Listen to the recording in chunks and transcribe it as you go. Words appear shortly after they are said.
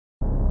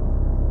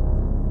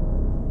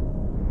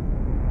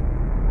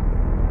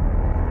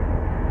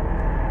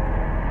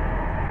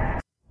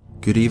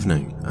Good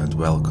evening and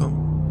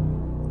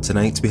welcome.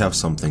 Tonight we have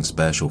something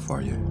special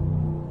for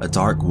you. A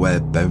dark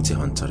web bounty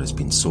hunter has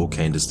been so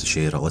kind as to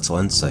share a little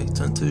insight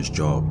into his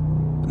job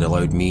and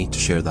allowed me to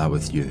share that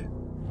with you.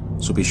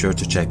 So be sure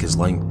to check his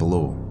link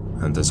below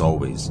and as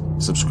always,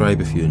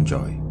 subscribe if you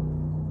enjoy.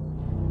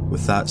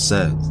 With that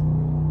said,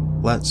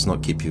 let's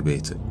not keep you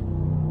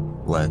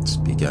waiting. Let's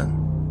begin.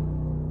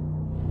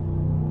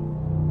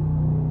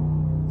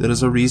 There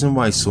is a reason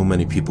why so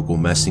many people go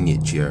missing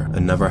each year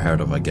and never heard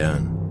of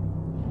again.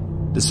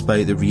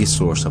 Despite the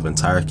resource of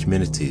entire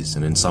communities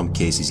and in some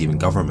cases even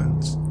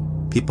governments,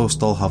 people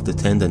still have the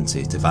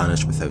tendency to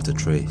vanish without a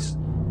trace.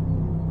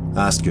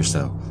 Ask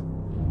yourself,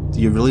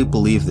 do you really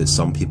believe that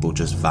some people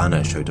just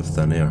vanish out of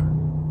thin air?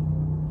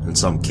 In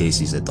some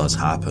cases it does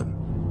happen,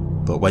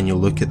 but when you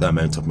look at the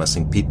amount of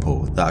missing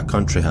people that a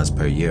country has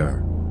per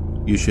year,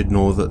 you should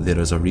know that there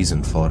is a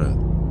reason for it.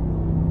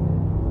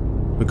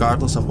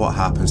 Regardless of what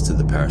happens to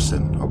the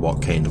person or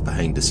what kind of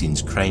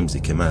behind-the-scenes crimes they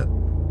commit,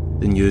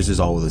 the news is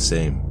all the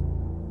same.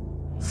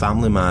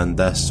 Family man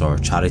this or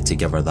charity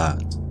giver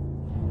that.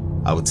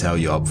 I will tell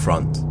you up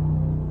front,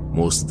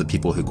 most of the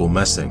people who go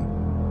missing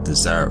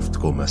deserve to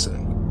go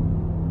missing.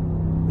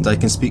 And I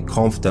can speak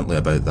confidently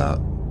about that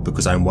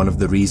because I am one of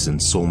the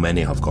reasons so many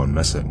have gone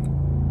missing.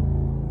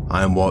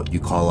 I am what you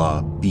call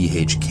a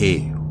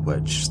BHK,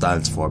 which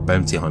stands for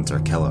Bounty Hunter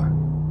Killer.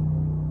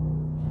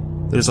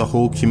 There is a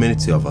whole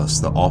community of us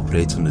that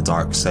operate on the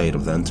dark side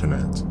of the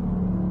internet.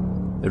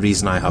 The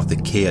reason I have the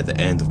K at the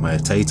end of my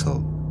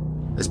title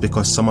is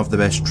because some of the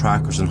best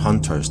trackers and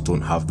hunters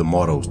don't have the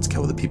morals to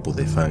kill the people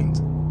they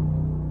find.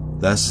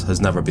 This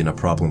has never been a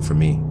problem for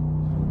me,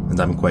 and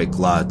I'm quite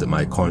glad that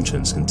my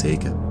conscience can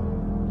take it.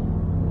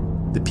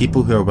 The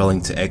people who are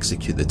willing to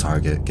execute the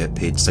target get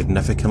paid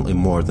significantly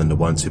more than the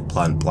ones who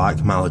plant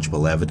black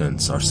manageable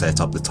evidence or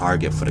set up the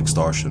target for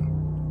extortion.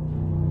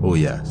 Oh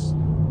yes,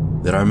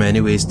 there are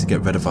many ways to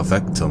get rid of a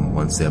victim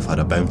once they have had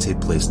a bounty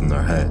placed on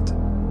their head.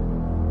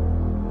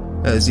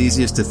 It is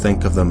easiest to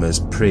think of them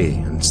as prey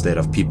instead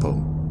of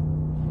people.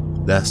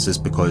 This is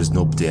because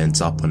nobody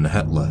ends up on the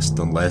hit list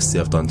unless they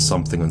have done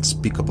something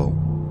unspeakable.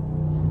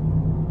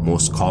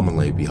 Most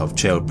commonly we have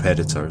child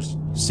predators,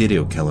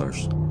 serial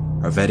killers,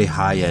 or very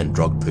high-end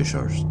drug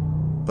pushers.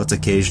 But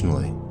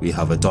occasionally we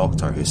have a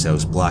doctor who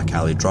sells black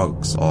alley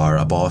drugs or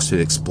a boss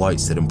who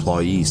exploits their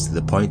employees to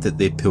the point that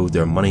they pull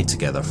their money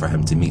together for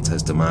him to meet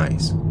his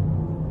demise.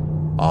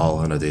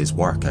 All in a day's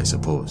work, I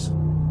suppose.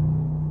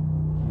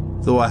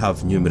 Though I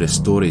have numerous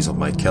stories of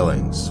my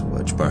killings,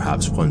 which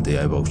perhaps one day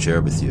I will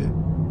share with you,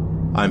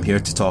 I am here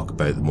to talk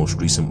about the most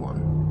recent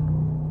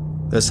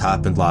one. This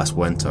happened last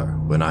winter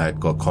when I had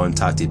got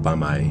contacted by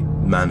my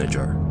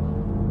manager.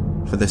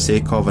 For the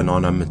sake of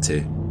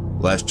anonymity,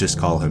 let's just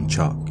call him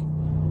Chuck.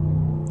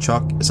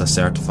 Chuck is a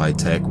certified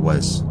tech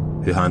whiz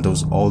who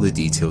handles all the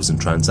details and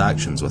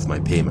transactions with my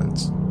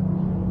payments.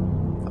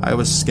 I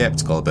was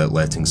skeptical about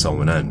letting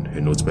someone in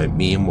who knows about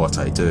me and what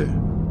I do.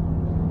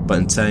 But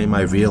in time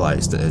I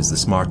realised it is the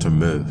smarter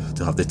move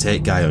to have the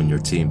tech guy on your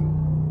team,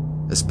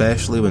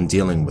 especially when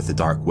dealing with the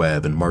dark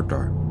web and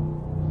murder.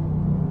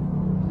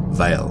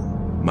 Vile,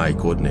 my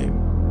codename.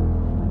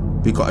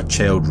 We got a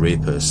child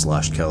rapist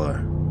 /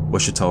 killer,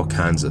 Wichita,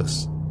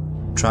 Kansas.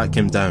 Track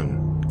him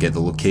down, get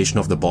the location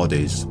of the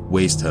bodies,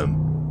 waste him,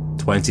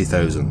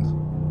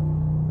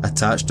 $20,000.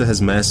 Attached to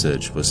his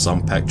message was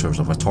some pictures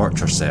of a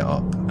torture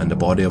setup and the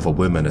body of a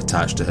woman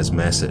attached to his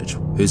message,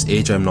 whose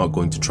age I'm not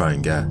going to try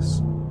and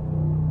guess.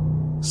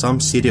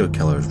 Some serial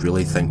killers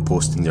really think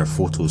posting their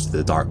photos to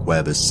the dark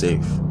web is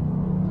safe.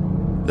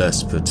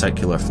 This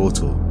particular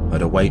photo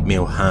had a white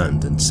male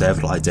hand and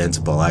several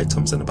identical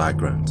items in the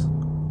background.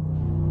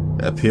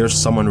 It appears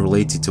someone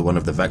related to one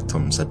of the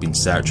victims had been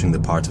searching the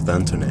part of the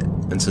internet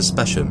in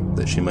suspicion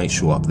that she might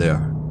show up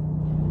there.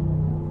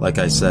 Like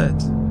I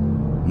said,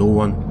 no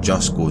one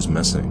just goes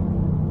missing.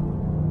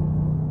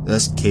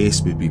 This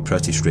case would be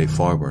pretty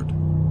straightforward.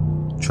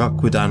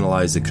 Chuck would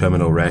analyse the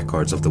criminal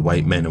records of the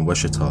white men in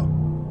Wichita,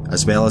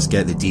 as well as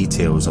get the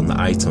details on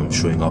the items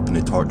showing up in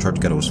the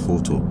tortured girl's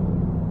photo.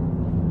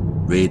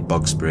 Raid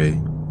bug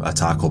spray, a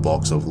tackle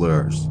box of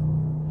lures,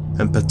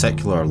 in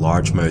particular a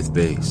largemouth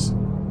bass,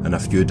 and a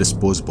few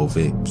disposable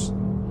vapes.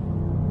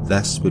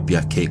 This would be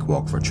a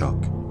cakewalk for Chuck.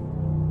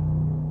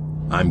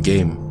 I'm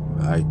game.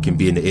 I can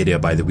be in the area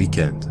by the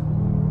weekend.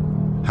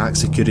 Hack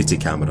security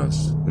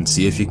cameras and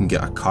see if you can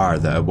get a car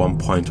that at one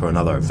point or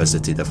another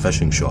visited a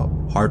fishing shop,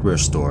 hardware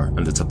store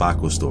and a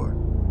tobacco store.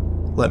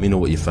 Let me know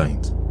what you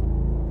find.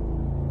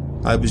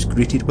 I was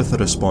greeted with a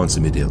response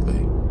immediately.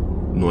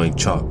 Knowing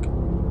Chuck,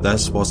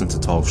 this wasn't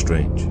at all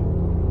strange.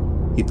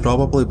 He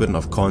probably wouldn't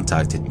have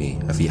contacted me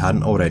if he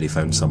hadn't already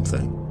found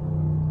something.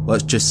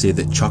 Let's just say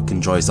that Chuck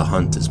enjoys the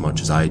hunt as much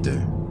as I do,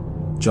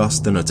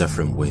 just in a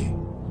different way.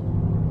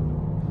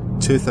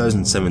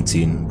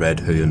 2017 red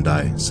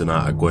Hyundai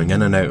Sonata going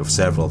in and out of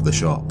several of the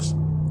shops.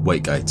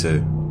 White guy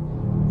too.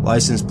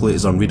 License plate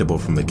is unreadable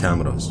from the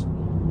cameras.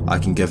 I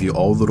can give you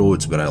all the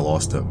roads where I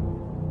lost him.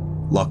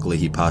 Luckily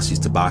he passes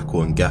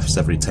tobacco and gifts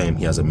every time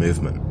he has a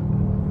movement.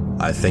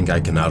 I think I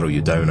can narrow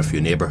you down a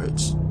few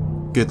neighbourhoods.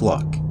 Good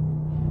luck.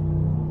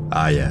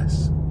 Ah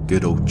yes,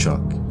 good old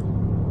Chuck.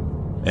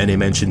 And he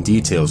mentioned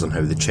details on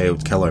how the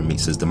child killer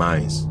meets his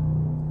demise.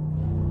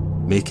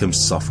 Make him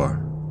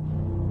suffer.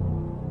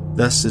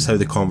 This is how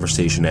the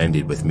conversation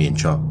ended with me and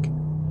Chuck.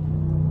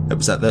 It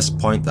was at this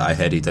point that I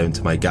headed down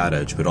to my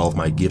garage where all of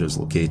my gear is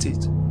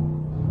located.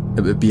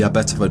 It would be a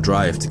bit of a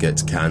drive to get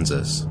to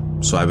Kansas,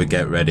 so I would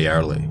get ready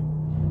early.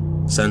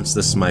 Since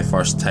this is my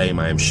first time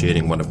I am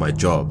sharing one of my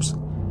jobs,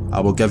 I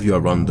will give you a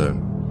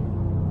rundown.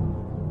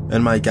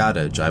 In my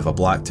garage I have a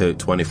blacked out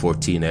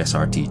 2014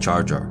 SRT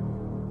Charger,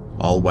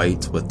 all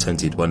white with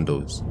tinted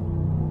windows.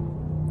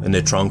 In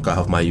the trunk I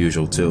have my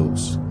usual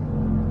tools: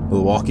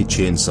 Milwaukee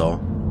chainsaw,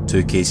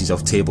 2 cases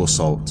of table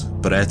salt,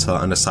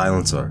 Beretta and a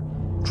silencer,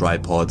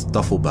 tripod,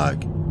 duffel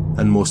bag,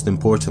 and most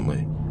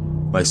importantly,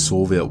 my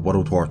Soviet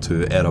World War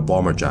II era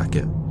bomber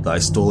jacket that I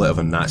stole out of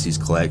a Nazi's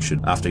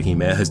collection after he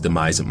met his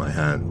demise at my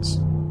hands.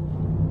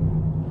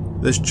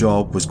 This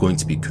job was going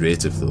to be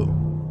creative though.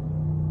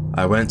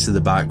 I went to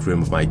the back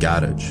room of my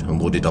garage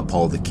and loaded up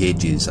all the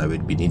cages I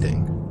would be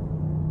needing.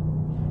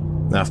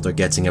 After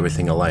getting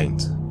everything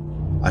aligned,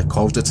 I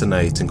called it a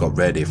night and got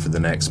ready for the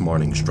next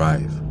morning's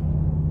drive.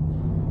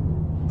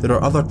 There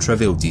are other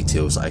trivial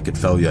details I could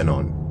fill you in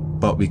on,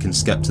 but we can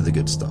skip to the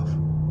good stuff.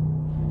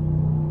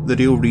 The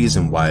real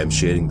reason why I'm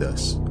sharing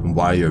this, and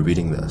why you're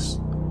reading this: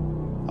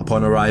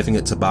 upon arriving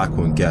at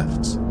Tobacco and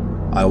Gifts,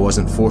 I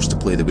wasn't forced to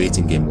play the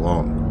waiting game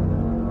long.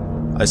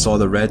 I saw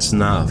the red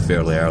Sonata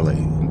fairly early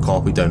and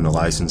copied down the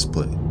license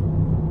plate.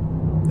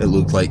 It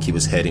looked like he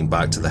was heading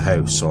back to the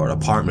house or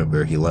apartment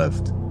where he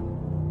lived.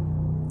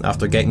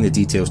 After getting the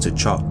details to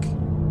Chuck,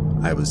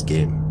 I was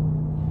game.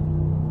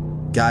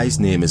 Guy's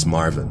name is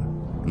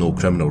Marvin, no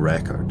criminal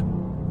record,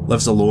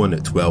 lives alone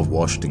at 12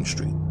 Washington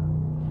Street.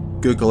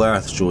 Google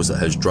Earth shows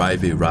that his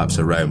driveway wraps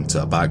around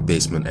to a back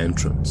basement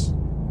entrance.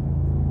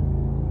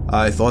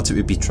 I thought it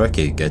would be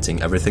tricky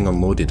getting everything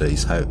unloaded at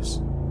his house,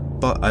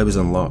 but I was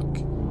in luck.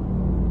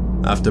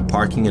 After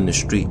parking in the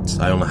street,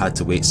 I only had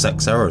to wait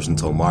 6 hours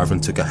until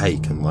Marvin took a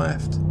hike and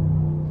left.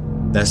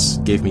 This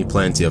gave me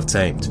plenty of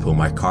time to pull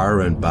my car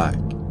around back,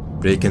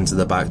 break into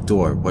the back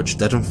door, which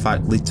did in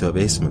fact lead to a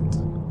basement,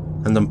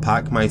 and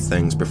unpack my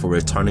things before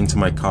returning to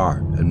my car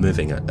and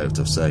moving it out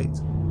of sight.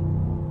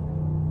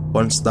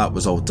 Once that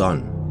was all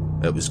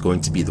done, it was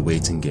going to be the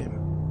waiting game.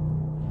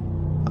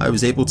 I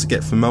was able to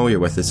get familiar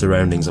with the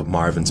surroundings of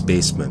Marvin's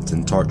basement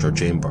and torture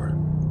chamber.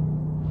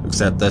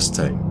 Except this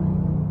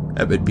time,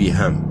 it would be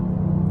him.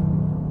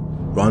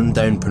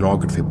 Run-down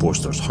pornography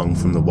posters hung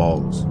from the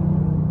walls.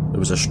 There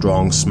was a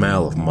strong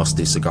smell of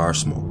musty cigar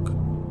smoke.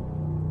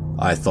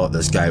 I thought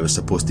this guy was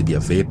supposed to be a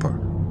vapor.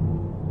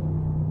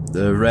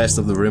 The rest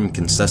of the room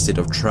consisted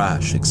of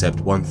trash except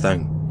one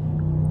thing.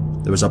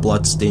 There was a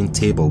blood-stained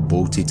table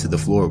bolted to the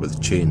floor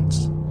with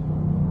chains.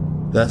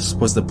 This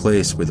was the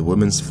place where the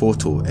woman's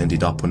photo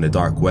ended up on the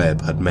dark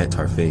web had met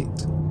her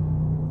fate.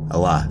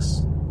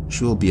 Alas,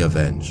 she will be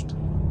avenged.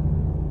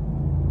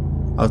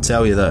 I'll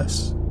tell you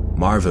this,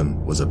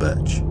 Marvin was a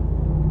bitch.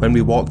 When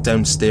we walked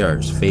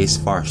downstairs face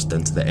first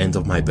into the end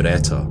of my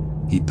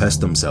Beretta, he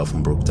pissed himself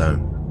and broke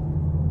down.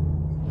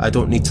 I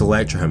don't need to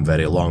lecture him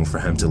very long for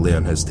him to lay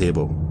on his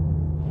table.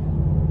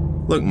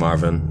 Look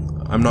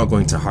Marvin, I'm not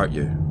going to hurt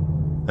you,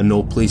 and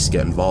no police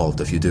get involved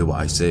if you do what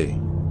I say.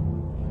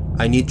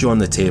 I need you on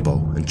the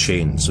table and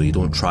chained so you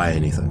don't try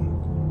anything.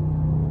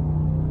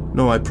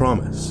 No, I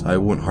promise, I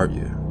won't hurt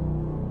you.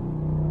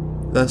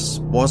 This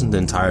wasn't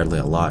entirely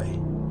a lie.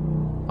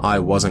 I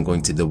wasn't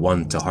going to be the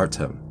one to hurt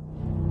him.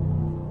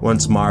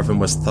 Once Marvin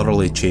was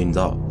thoroughly chained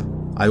up,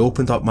 I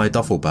opened up my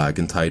duffel bag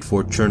and tied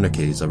 4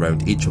 tourniquets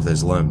around each of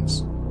his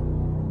limbs.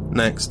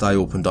 Next, I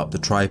opened up the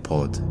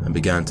tripod and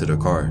began to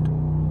record.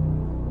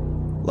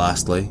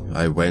 Lastly,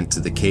 I went to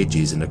the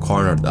cages in the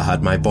corner that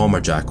had my bomber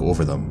jacket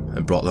over them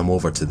and brought them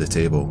over to the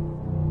table.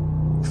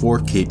 4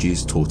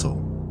 cages total.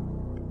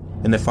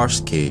 In the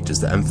first cage is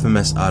the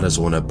infamous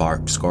Arizona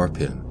bark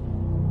scorpion.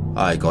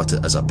 I got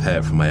it as a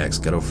pet from my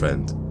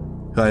ex-girlfriend,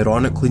 who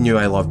ironically knew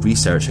I loved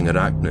researching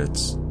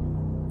arachnids.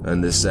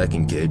 And the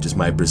second cage is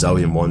my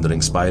Brazilian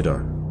wandering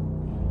spider.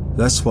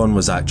 This one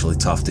was actually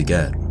tough to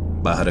get,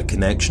 but I had a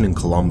connection in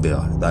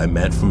Colombia that I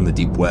met from the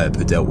deep web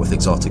who dealt with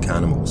exotic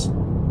animals.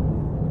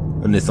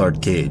 In the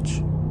third cage,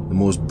 the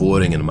most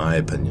boring in my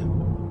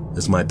opinion,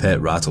 is my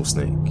pet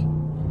rattlesnake.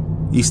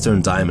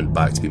 Eastern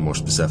Diamondback to be more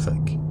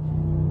specific.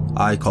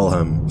 I call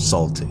him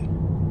Salty.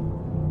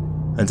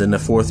 And in the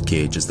fourth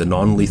cage is the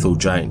non-lethal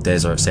giant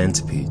desert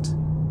centipede.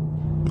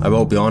 I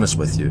will be honest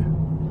with you,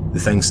 the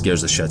thing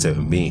scares the shit out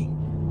of me.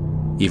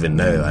 Even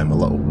now I'm a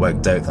little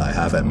wigged out that I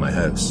have it in my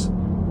house.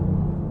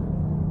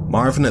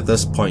 Marvin at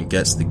this point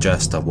gets the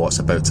gist of what's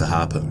about to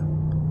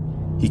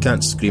happen. He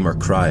can't scream or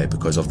cry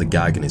because of the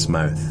gag in his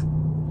mouth,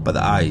 but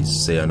the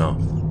eyes say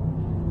enough.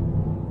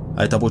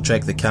 I double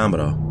check the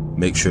camera,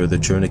 make sure the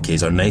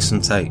tourniquets are nice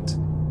and tight,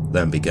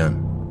 then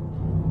begin.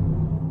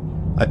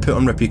 I put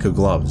on replica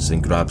gloves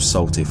and grab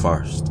Salty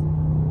first.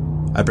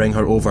 I bring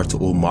her over to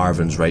old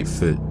Marvin's right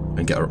foot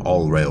and get her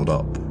all riled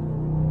up.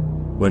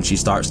 When she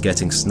starts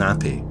getting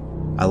snappy,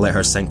 I let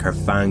her sink her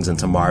fangs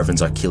into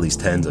Marvin's Achilles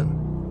tendon.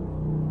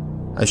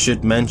 I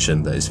should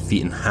mention that his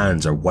feet and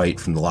hands are white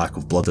from the lack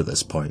of blood at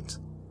this point,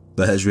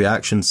 but his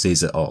reaction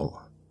says it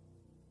all.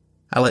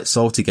 I let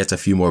Salty get a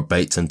few more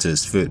bites into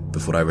his foot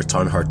before I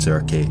return her to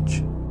her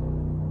cage.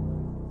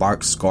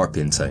 Bark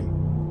Scorpion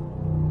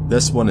time.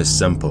 This one is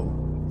simple,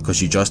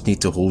 because you just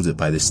need to hold it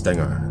by the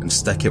stinger and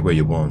stick it where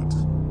you want.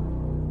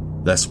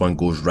 This one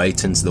goes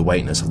right into the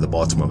whiteness of the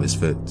bottom of his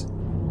foot.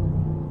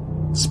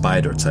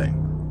 Spider time.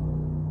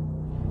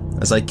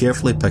 As I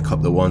carefully pick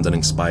up the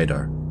wandering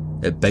spider,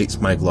 it bites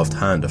my gloved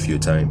hand a few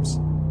times.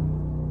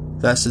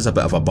 This is a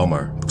bit of a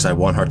bummer because I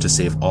want her to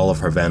save all of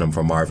her venom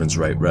for Marvin's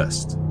right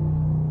wrist.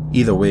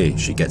 Either way,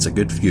 she gets a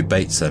good few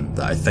bites in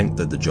that I think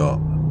did the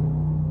job.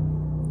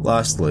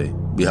 Lastly,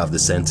 we have the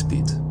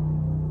centipede.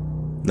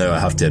 Now I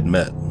have to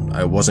admit,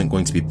 I wasn't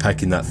going to be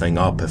picking that thing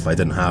up if I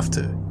didn't have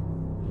to.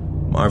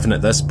 Marvin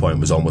at this point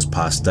was almost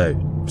passed out,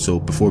 so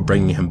before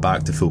bringing him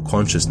back to full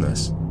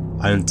consciousness,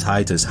 I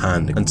untied his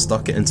hand and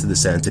stuck it into the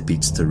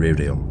centipede's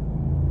terrarium.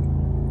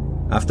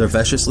 After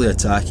viciously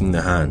attacking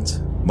the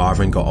hand,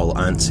 Marvin got all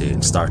antsy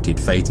and started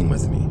fighting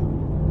with me.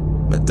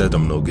 It did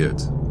him no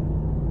good.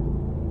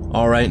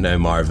 Alright now,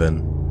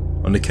 Marvin.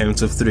 On the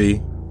count of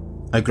 3,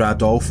 I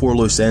grabbed all 4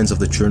 loose ends of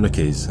the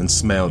tourniquets and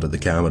smiled at the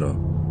camera.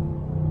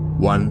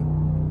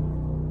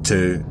 1,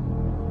 2,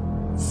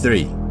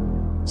 3.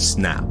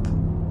 Snap.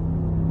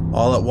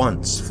 All at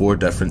once, 4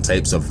 different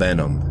types of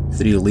venom,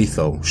 3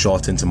 lethal,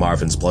 shot into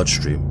Marvin's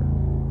bloodstream.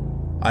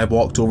 I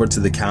walked over to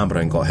the camera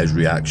and got his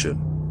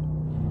reaction.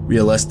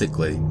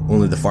 Realistically,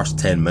 only the first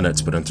 10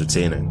 minutes were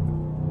entertaining.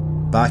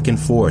 Back and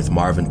forth,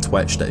 Marvin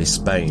twitched at his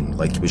spine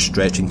like he was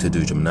stretching to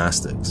do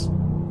gymnastics.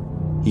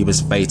 He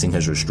was fighting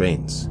his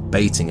restraints,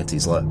 biting at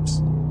his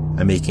lips,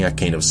 and making a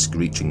kind of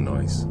screeching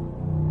noise.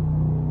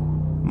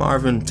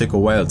 Marvin took a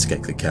while to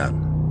kick the can.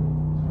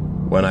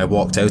 When I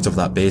walked out of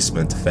that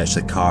basement to fetch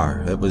the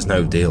car, it was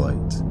now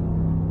daylight.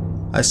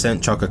 I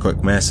sent Chuck a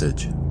quick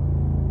message.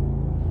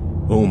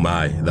 "Oh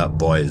my, that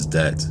boy is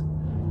dead."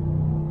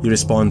 He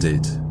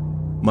responded,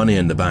 "Money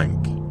in the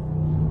bank."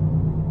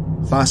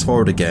 Fast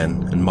forward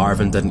again, and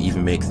Marvin didn't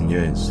even make the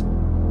news.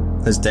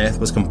 His death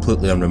was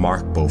completely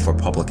unremarkable for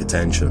public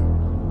attention.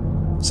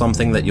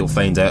 Something that you'll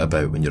find out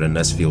about when you're in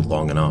this field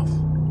long enough.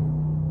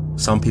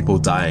 Some people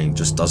dying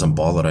just doesn't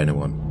bother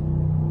anyone.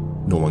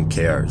 No one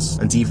cares,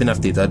 and even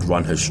if they did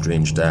run his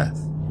strange death,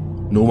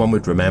 no one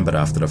would remember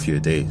after a few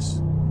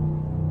days.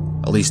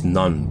 At least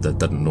none that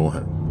didn't know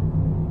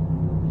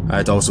him. I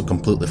had also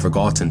completely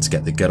forgotten to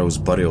get the girls'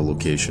 burial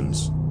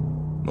locations.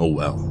 Oh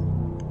well.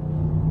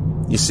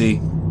 You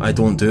see, I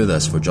don't do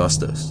this for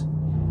justice.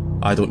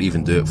 I don't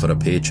even do it for a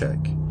paycheck.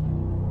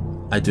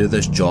 I do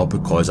this job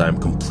because I am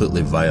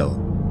completely vile.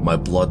 My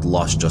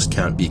bloodlust just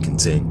can't be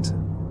contained.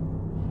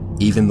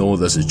 Even though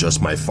this is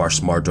just my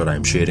first murder I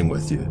am sharing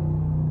with you,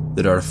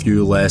 there are a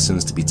few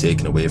lessons to be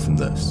taken away from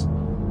this.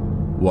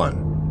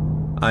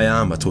 1. I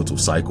am a total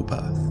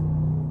psychopath.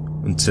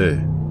 And 2.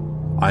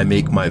 I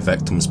make my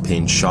victims'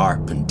 pain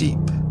sharp and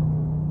deep.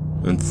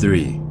 And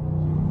 3.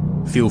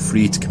 Feel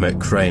free to commit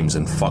crimes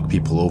and fuck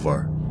people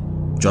over.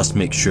 Just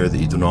make sure that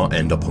you do not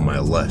end up on my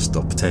list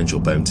of potential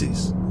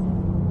bounties.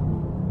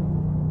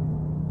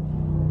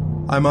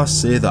 I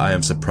must say that I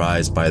am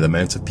surprised by the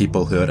amount of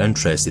people who are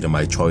interested in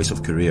my choice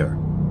of career.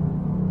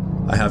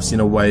 I have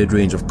seen a wide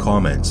range of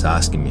comments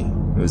asking me,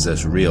 is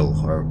this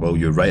real, or will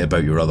you write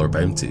about your other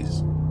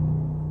bounties?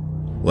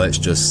 Let's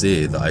just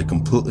say that I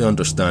completely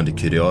understand the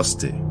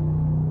curiosity,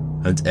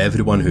 and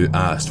everyone who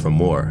asked for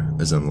more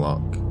is in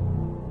luck.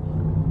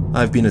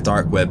 I've been a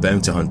dark web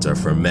bounty hunter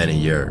for many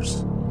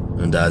years,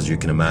 and as you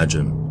can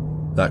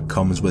imagine, that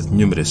comes with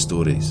numerous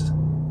stories.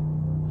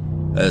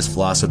 As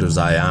flaccid as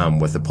I am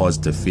with the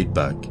positive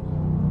feedback,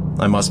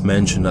 I must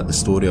mention that the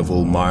story of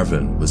old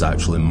Marvin was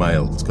actually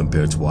mild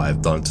compared to what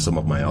I've done to some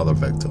of my other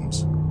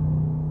victims.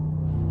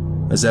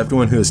 As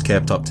everyone who is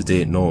kept up to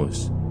date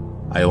knows,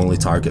 I only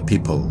target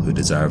people who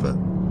deserve it.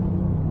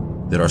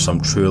 There are some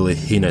truly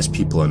heinous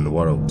people in the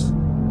world.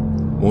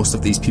 Most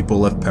of these people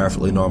live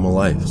perfectly normal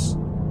lives.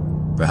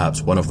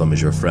 Perhaps one of them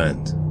is your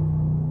friend.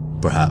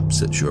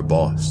 Perhaps it's your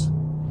boss.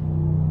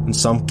 In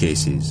some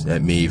cases,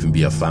 it may even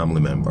be a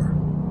family member.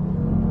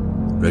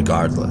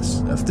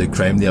 Regardless, if the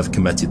crime they have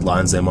committed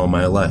lands them on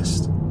my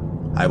list,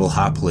 I will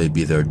happily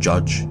be their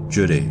judge,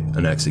 jury,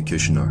 and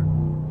executioner.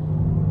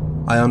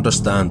 I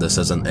understand this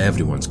isn't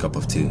everyone's cup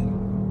of tea.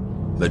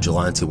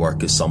 Vigilante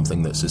work is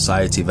something that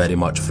society very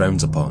much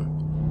frowns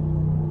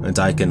upon, and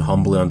I can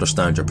humbly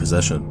understand your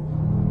position.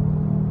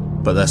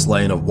 But this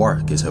line of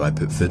work is how I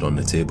put food on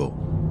the table,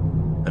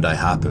 and I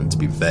happen to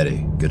be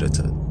very good at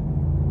it.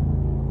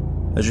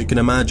 As you can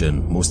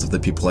imagine, most of the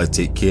people I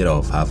take care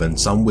of have in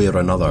some way or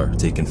another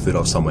taken food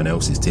off someone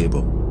else's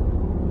table,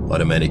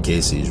 or in many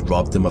cases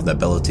robbed them of the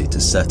ability to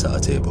sit at a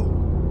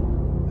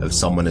table. If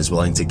someone is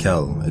willing to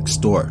kill,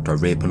 extort, or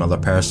rape another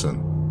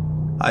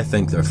person, I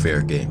think they're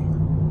fair game.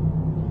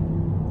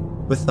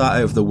 With that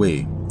out of the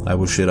way, I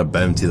will share a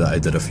bounty that I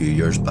did a few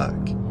years back.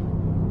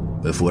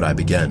 Before I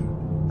begin,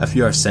 if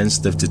you are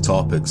sensitive to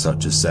topics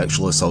such as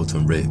sexual assault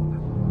and rape,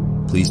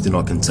 please do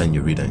not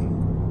continue reading.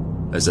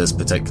 as this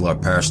particular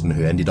person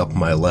who ended up on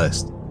my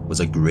list was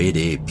a grade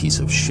A piece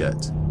of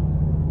shit.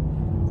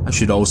 I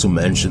should also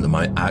mention that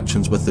my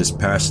actions with this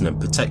person in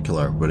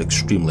particular were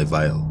extremely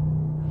vile.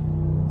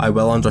 I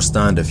will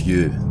understand if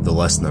you, the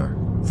listener,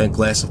 think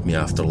less of me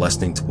after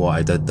listening to what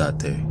I did that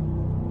day.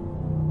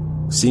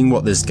 Seeing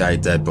what this guy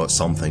did brought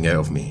something out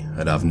of me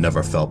that I've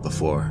never felt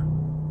before.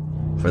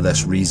 For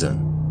this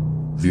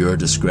reason, viewer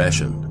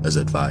discretion is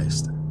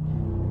advised.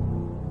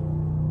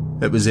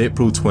 It was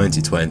April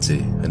 2020,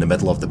 in the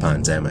middle of the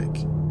pandemic.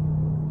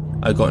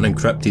 I got an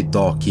encrypted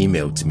doc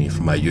emailed to me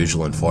from my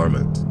usual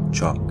informant,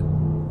 Chuck.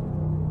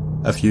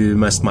 If you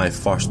missed my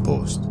first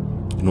post,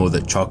 you know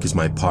that Chuck is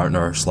my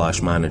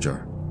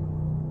partner/manager.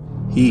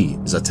 He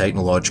is a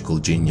technological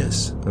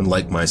genius, and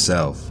like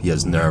myself, he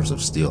has nerves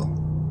of steel.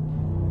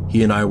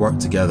 He and I work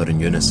together in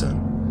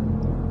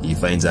unison. He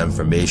finds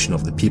information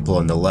of the people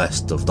on the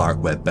list of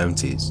dark web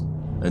bounties,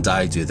 and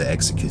I do the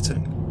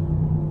executing.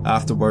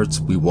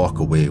 Afterwards, we walk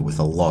away with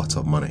a lot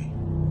of money.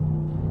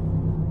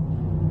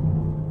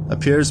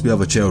 Appears we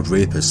have a child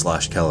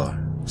rapist/killer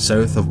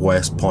south of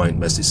West Point,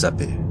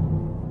 Mississippi.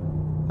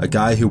 A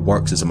guy who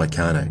works as a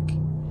mechanic.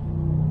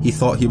 He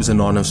thought he was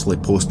anonymously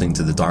posting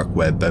to the dark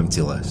web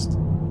bounty list.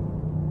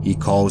 He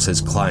calls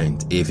his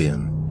client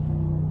Avian.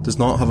 Does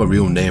not have a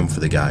real name for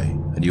the guy,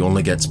 and he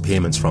only gets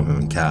payments from him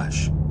in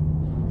cash.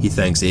 He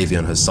thinks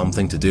Avian has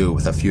something to do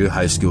with a few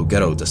high school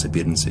girl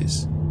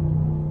disappearances.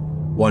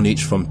 One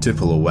each from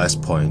Tupelo,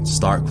 West Point,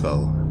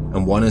 Starkville,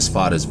 and one as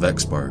far as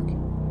Vicksburg.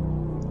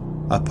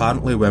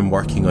 Apparently when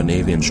working on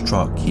Avian's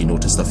truck, he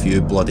noticed a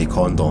few bloody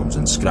condoms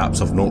and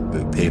scraps of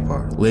notebook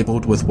paper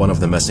labelled with one of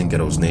the missing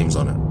girls' names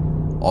on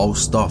it, all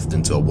stuffed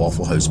into a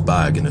Waffle House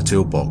bag in a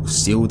toolbox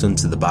sealed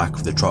into the back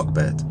of the truck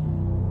bed.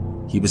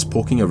 He was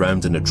poking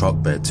around in the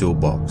truck bed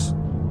toolbox.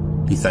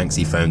 He thinks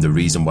he found the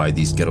reason why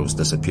these girls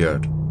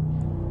disappeared.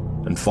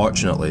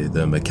 Unfortunately,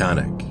 the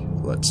mechanic,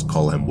 let's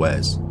call him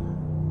Wes,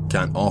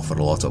 can't offer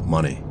a lot of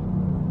money.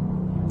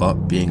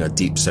 But being a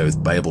Deep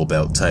South Bible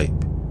Belt type,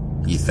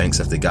 he thinks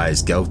if the guy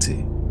is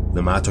guilty,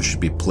 the matter should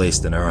be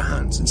placed in our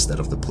hands instead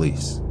of the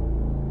police.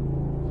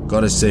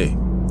 Gotta say,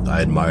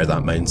 I admire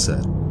that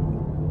mindset.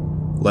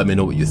 Let me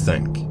know what you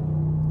think.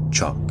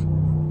 Chuck.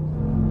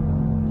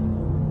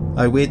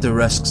 I weighed the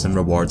risks and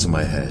rewards in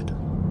my head.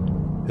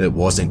 It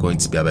wasn't going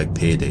to be a big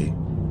payday,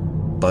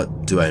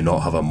 but do I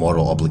not have a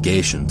moral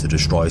obligation to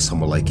destroy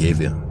someone like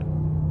Avian?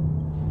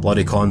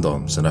 Bloody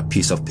condoms and a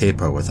piece of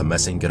paper with a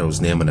missing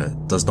girl's name on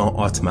it does not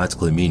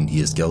automatically mean he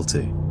is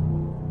guilty.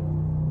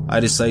 I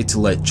decide to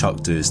let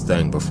Chuck do his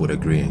thing before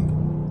agreeing.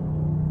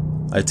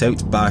 I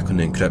typed back on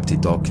the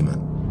encrypted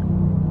document.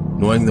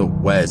 Knowing that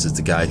Wes is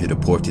the guy who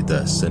reported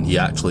this and he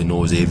actually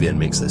knows Avian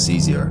makes this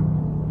easier,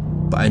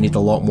 but I need a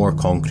lot more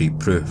concrete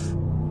proof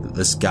that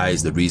this guy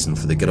is the reason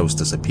for the girl's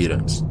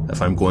disappearance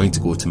if I'm going to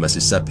go to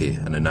Mississippi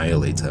and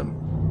annihilate him.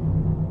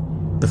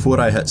 Before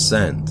I hit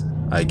send,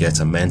 I get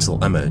a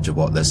mental image of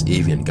what this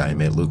Avian guy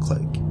might look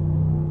like.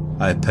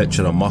 I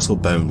picture a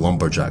muscle-bound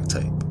lumberjack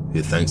type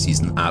who thinks he's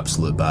an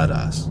absolute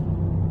badass.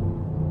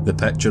 The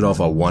picture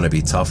of a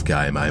wannabe tough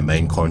guy my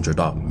mind conjured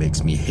up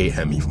makes me hate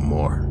him even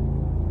more.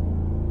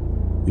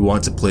 You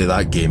want to play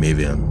that game,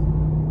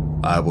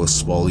 Avian? I will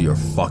swallow your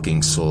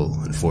fucking soul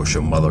and force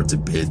your mother to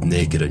bathe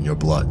naked in your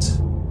blood.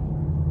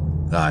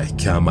 I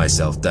calm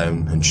myself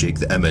down and shake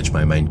the image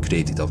my mind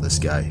created of this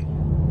guy.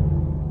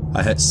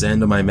 I hit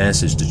send on my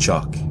message to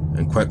Chuck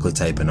and quickly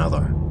type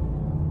another.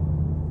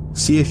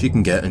 See if you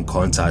can get in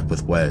contact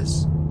with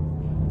Wes.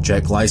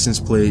 Check license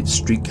plates,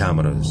 street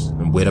cameras,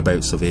 and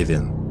whereabouts of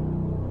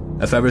Avian.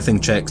 If everything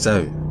checks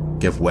out,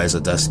 give Wes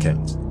a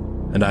discount,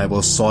 and I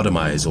will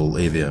sodomize old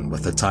Avian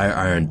with a tire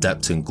iron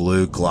dipped in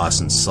glue, glass,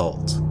 and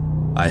salt.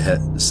 I hit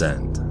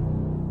send.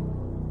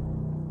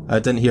 I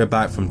didn't hear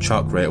back from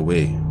Chuck right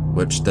away,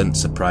 which didn't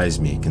surprise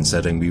me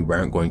considering we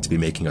weren't going to be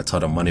making a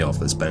ton of money off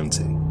this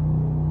bounty.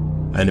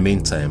 In the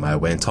meantime, I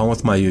went on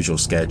with my usual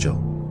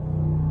schedule.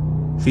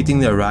 Feeding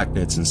the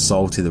arachnids and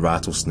Salty the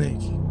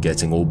rattlesnake,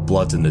 getting old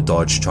blood in the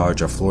Dodge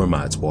Charger floor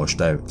mats washed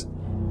out,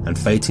 and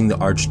fighting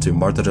the urge to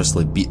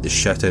murderously beat the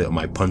shit out of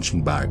my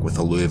punching bag with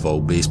a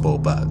Louisville baseball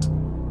bat.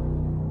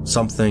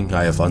 Something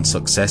I have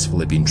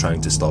unsuccessfully been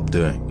trying to stop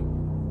doing.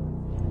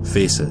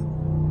 Face it,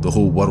 the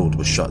whole world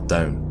was shut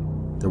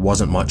down. There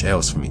wasn't much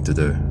else for me to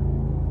do.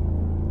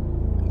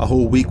 A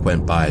whole week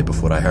went by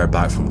before I heard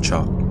back from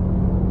Chuck.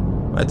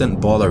 I didn't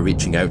bother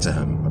reaching out to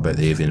him about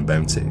the Avian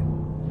bounty.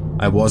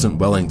 I wasn't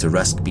willing to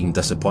risk being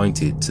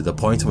disappointed to the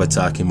point of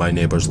attacking my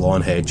neighbour's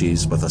lawn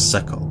hedges with a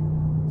sickle,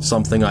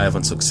 something I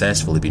haven't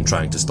successfully been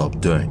trying to stop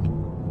doing.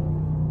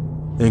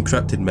 The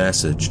encrypted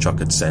message Chuck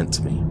had sent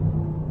to me.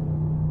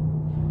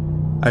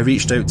 I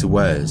reached out to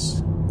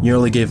Wes,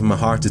 nearly gave him a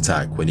heart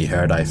attack when he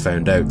heard I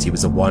found out he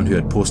was the one who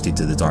had posted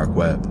to the dark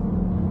web.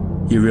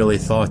 He really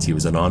thought he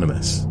was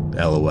anonymous,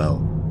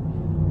 lol.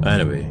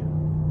 Anyway,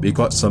 we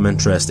got some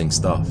interesting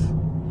stuff.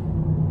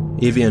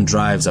 Avian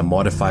drives a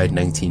modified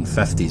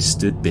 1950s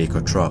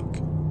Studebaker truck.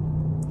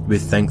 We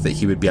think that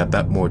he would be a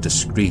bit more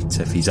discreet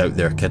if he's out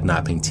there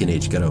kidnapping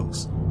teenage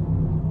girls.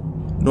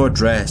 No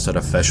address or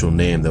official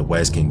name that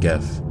Wes can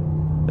give.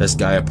 This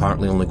guy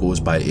apparently only goes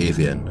by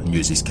Avian and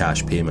uses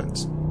cash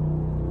payments.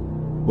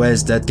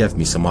 Wes did give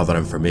me some other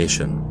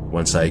information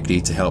once I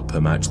agreed to help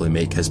him actually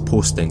make his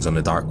postings on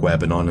the dark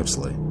web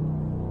anonymously.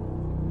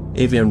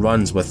 Avian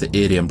runs with the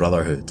Aryan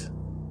Brotherhood.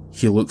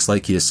 He looks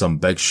like he is some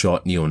big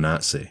shot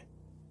neo-Nazi.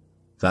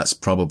 That's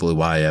probably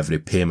why every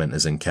payment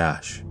is in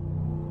cash.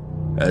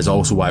 It is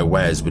also why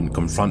Wes wouldn't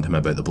confront him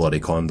about the bloody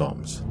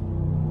condoms.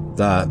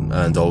 That,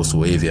 and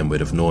also Avian would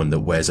have known that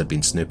Wes had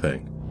been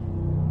snooping.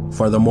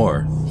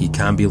 Furthermore, he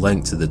can be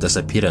linked to the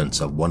disappearance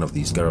of one of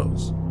these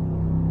girls.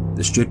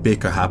 The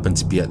Studebaker happened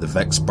to be at the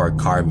Vicksburg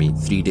car meet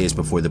 3 days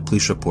before the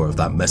police report of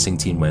that missing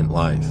teen went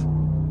live.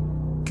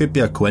 Could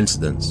be a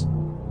coincidence,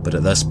 but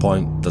at this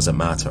point, does it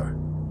matter?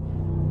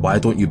 Why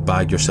don't you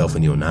bag yourself a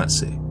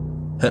neo-Nazi?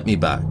 Hit me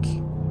back,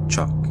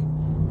 Chuck.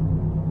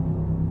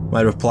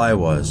 My reply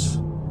was,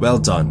 well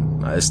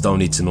done, I still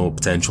need to know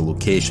potential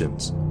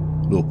locations.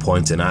 No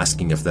point in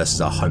asking if this is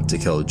a hunt to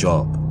kill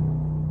job.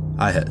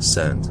 I hit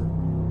send.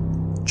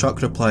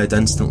 Chuck replied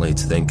instantly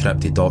to the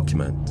encrypted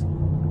document.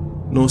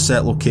 No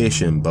set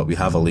location, but we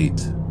have a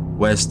lead.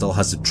 Wes still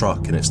has the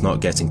truck and it's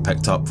not getting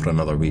picked up for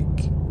another week.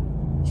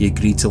 He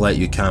agreed to let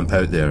you camp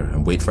out there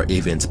and wait for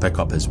Avian to pick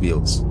up his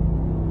wheels.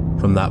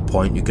 From that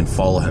point you can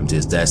follow him to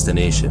his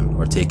destination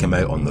or take him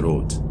out on the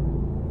road.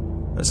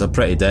 It's a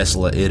pretty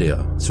desolate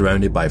area,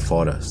 surrounded by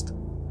forest.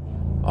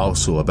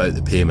 Also, about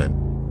the payment,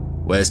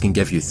 Wes can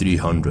give you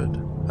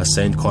 300, a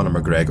signed Conor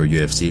McGregor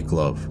UFC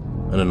glove,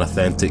 and an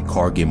authentic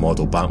Corgi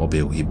model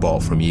Batmobile he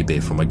bought from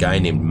eBay from a guy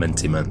named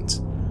Minty Mint.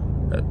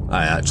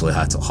 I actually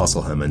had to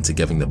hustle him into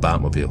giving the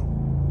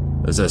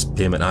Batmobile. Is this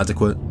payment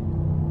adequate?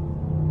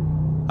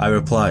 I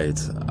replied,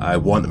 I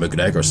want the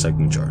McGregor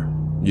signature.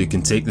 You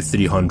can take the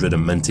 300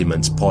 and Minty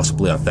Mint's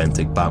possibly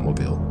authentic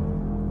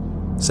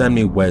Batmobile. Send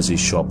me Wes's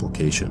shop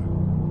location.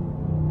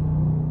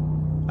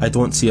 I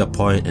don't see a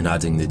point in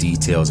adding the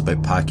details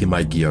about packing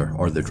my gear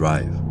or the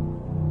drive.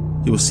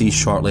 You will see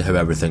shortly how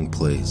everything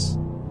plays.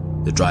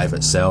 The drive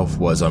itself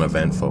was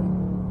uneventful.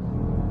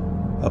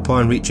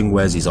 Upon reaching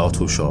Wes's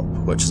auto shop,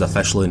 which is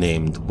officially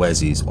named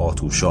Wes's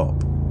Auto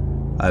Shop,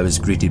 I was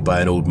greeted by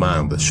an old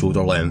man with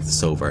shoulder-length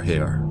silver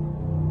hair.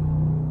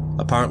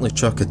 Apparently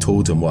Chuck had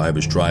told him what I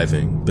was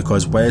driving,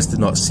 because Wes did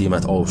not seem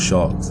at all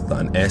shocked that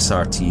an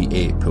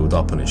SRT-8 pulled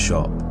up in his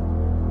shop.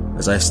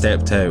 As I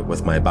stepped out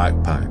with my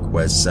backpack,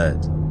 Wes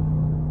said,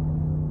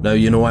 "Now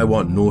you know I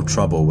want no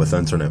trouble with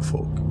internet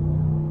folk,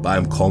 but I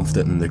am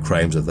confident in the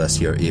crimes of this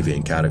here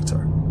Avian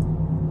character.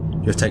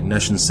 Your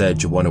technician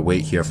said you want to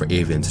wait here for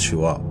Avian to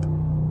show up.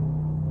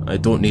 I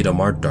don't need a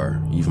murder,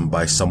 even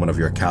by someone of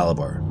your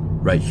caliber,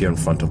 right here in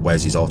front of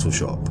Wes's auto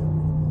shop.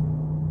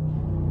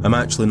 I'm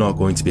actually not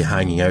going to be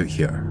hanging out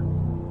here.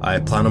 I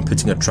plan on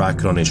putting a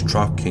tracker on his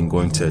truck and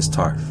going to his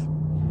turf.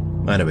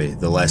 Anyway,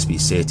 the less we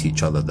say to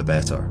each other the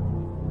better.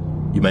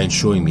 You mind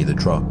showing me the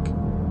truck?"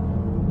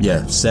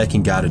 "Yeah,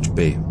 second garage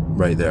bay,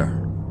 right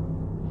there."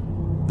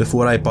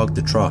 Before I bugged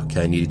the truck,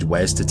 I needed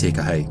Wes to take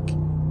a hike.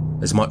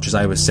 As much as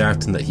I was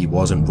certain that he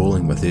wasn't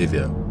rolling with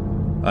Avian,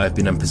 I have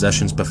been in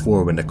positions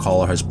before when the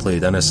caller has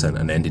played innocent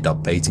and ended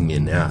up biting me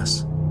in the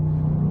ass.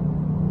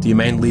 "Do you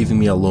mind leaving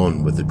me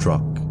alone with the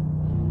truck?"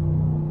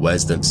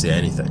 Wes didn't say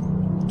anything,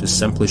 just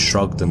simply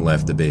shrugged and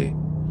left the bay.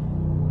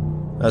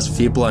 As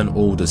feeble and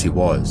old as he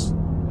was,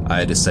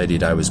 I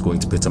decided I was going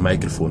to put a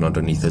microphone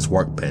underneath his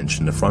workbench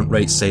in the front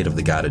right side of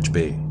the garage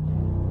bay.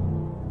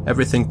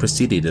 Everything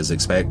proceeded as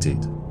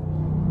expected.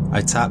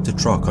 I tapped the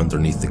truck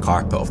underneath the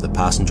carpet of the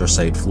passenger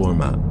side floor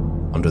mat,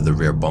 under the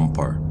rear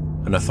bumper,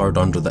 and a third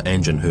under the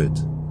engine hood.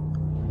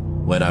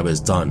 When I was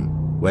done,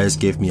 Wes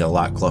gave me a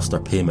lackluster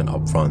payment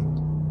up front.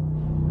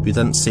 We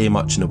didn't say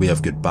much in the way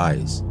of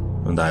goodbyes,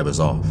 and I was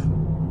off.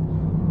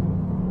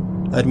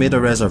 I'd made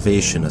a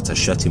reservation at a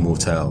shitty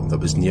motel that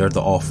was near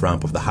the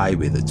off-ramp of the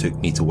highway that took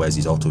me to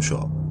Wes's auto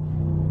shop.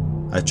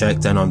 I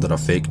checked in under a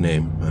fake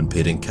name and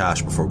paid in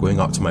cash before going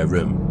up to my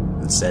room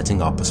and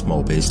setting up a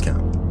small base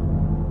camp.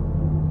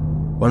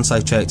 Once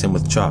I checked in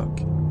with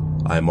Chuck,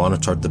 I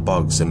monitored the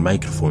bugs and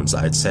microphones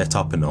I had set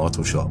up in the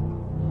auto shop.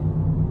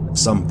 At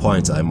some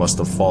point I must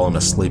have fallen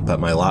asleep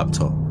at my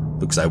laptop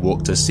because I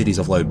woke to a series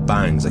of loud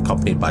bangs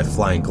accompanied by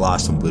flying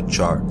glass and wood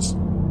shards.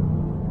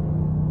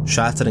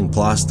 Shattering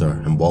plaster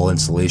and wall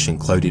insulation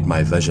clouded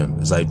my vision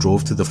as I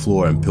drove to the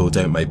floor and pulled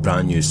out my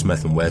brand new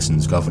Smith &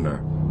 Wesson's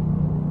Governor.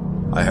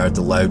 I heard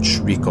the loud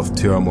shriek of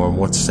two or more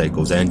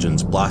motorcycles'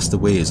 engines blast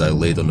away as I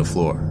laid on the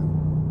floor.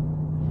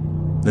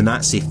 The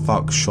Nazi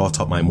fuck shot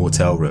up my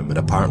motel room and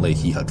apparently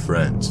he had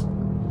friends.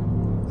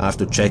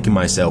 After checking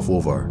myself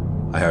over,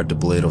 I heard the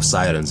blare of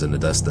sirens in the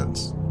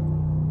distance.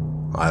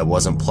 I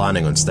wasn't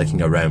planning on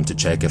sticking around to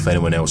check if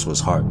anyone else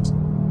was hurt.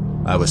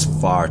 I was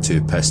far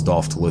too pissed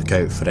off to look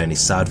out for any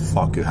sad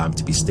fuck who happened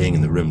to be staying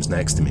in the rooms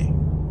next to me.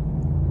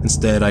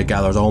 Instead, I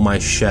gathered all my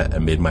shit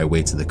and made my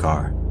way to the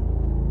car.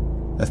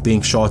 If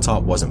being shot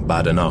up wasn't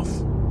bad enough,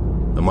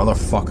 the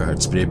motherfucker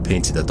had spray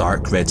painted a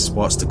dark red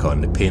swastika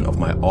on the paint of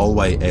my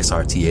all-white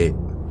SRT-8.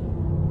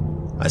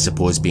 I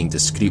suppose being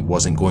discreet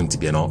wasn't going to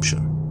be an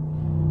option.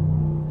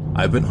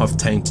 I wouldn't have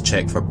time to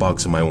check for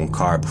bugs in my own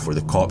car before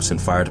the cops and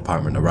fire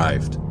department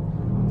arrived,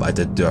 but I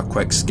did do a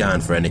quick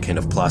scan for any kind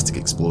of plastic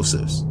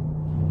explosives.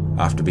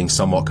 After being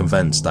somewhat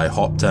convinced, I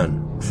hopped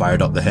in,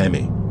 fired up the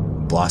Hemi,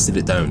 and blasted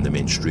it down the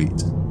main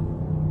street.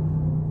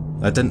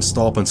 I didn't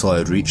stop until I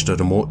had reached a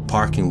remote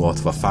parking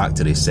lot of a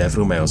factory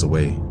several miles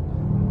away.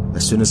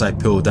 As soon as I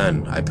pulled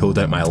in, I pulled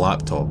out my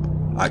laptop,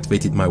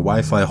 activated my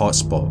Wi-Fi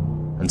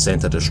hotspot, and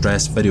sent a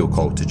distress video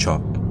call to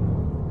Chuck.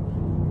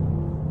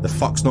 The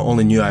fucks not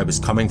only knew I was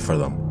coming for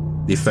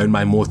them, they found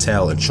my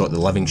motel and shot the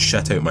living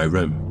shit out my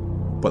room.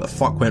 What the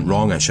fuck went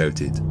wrong, I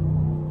shouted.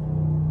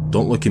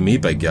 Don't look at me,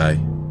 big guy.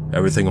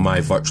 Everything on my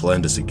virtual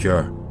end is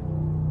secure.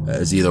 It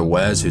is either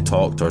Wes who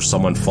talked or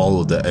someone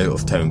followed the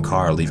out-of-town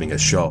car leaving his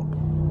shop.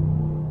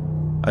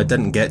 I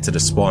didn't get to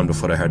respond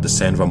before I heard the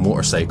sound of a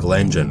motorcycle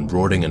engine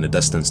roaring in the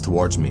distance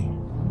towards me.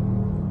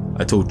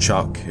 I told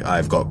Chuck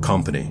I've got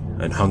company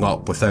and hung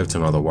up without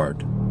another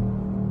word.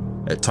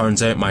 It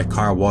turns out my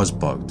car was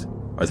bugged.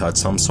 I'd had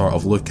some sort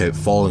of lookout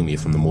following me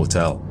from the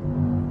motel.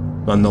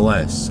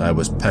 Nonetheless, I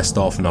was pissed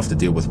off enough to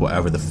deal with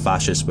whatever the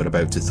fascists were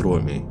about to throw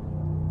at me.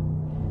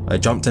 I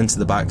jumped into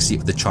the back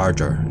seat of the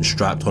Charger and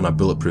strapped on a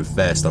bulletproof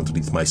vest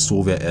underneath my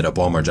Soviet-era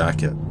bomber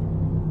jacket.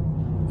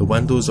 The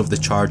windows of the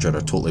Charger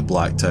are totally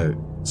blacked out,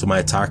 so my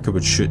attacker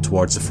would shoot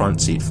towards the front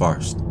seat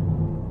first.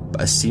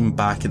 But as seen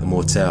back at the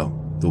motel,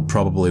 they'll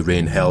probably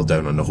rain hell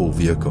down on the whole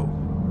vehicle.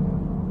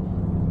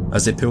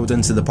 As they pulled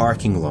into the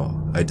parking lot,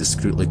 I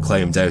discreetly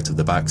climbed out of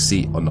the back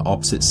seat on the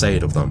opposite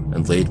side of them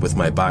and laid with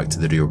my back to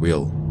the rear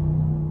wheel.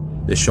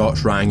 The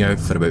shots rang out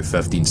for about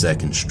 15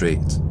 seconds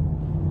straight.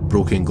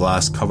 Broken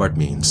glass covered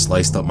me and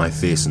sliced up my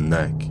face and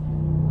neck.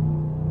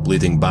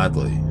 Bleeding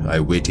badly, I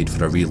waited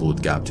for a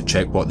reload gap to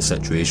check what the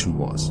situation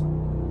was.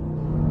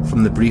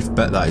 From the brief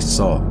bit that I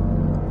saw,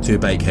 2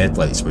 bike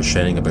headlights were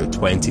shining about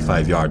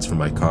 25 yards from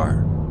my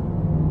car.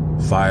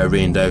 Fire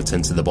rained out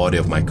into the body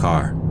of my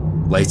car,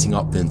 lighting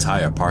up the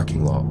entire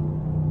parking lot.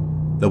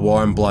 The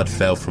warm blood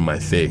fell from my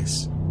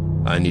face.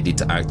 I needed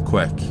to act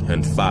quick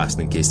and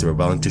fast in case they were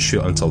willing to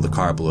shoot until the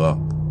car blew up.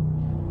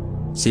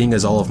 Seeing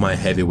as all of my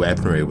heavy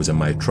weaponry was in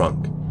my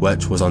trunk,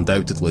 which was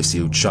undoubtedly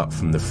sealed shut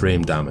from the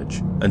frame damage,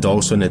 and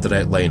also in a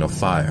direct line of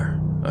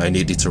fire, I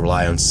needed to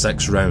rely on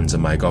 6 rounds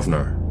in my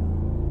governor.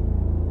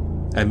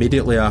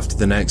 Immediately after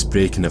the next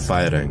break in the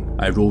firing,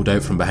 I rolled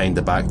out from behind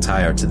the back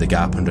tyre to the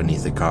gap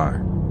underneath the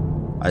car.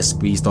 I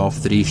squeezed off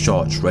 3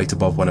 shots right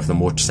above one of the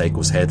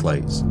motorcycle's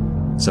headlights.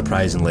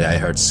 Surprisingly, I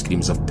heard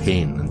screams of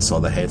pain and saw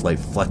the headlight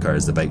flicker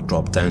as the bike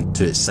dropped down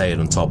to its side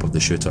on top of the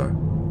shooter.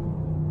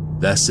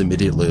 This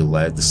immediately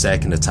led the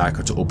second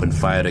attacker to open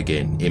fire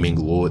again, aiming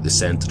low at the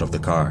centre of the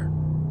car.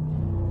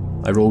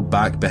 I rolled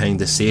back behind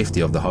the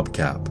safety of the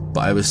hubcap,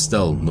 but I was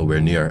still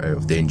nowhere near out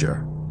of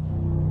danger.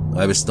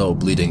 I was still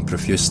bleeding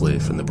profusely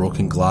from the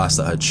broken glass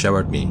that had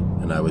showered me,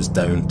 and I was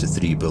down to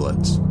 3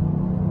 bullets.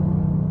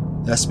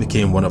 This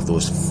became one of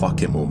those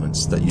fuck it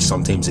moments that you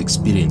sometimes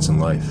experience in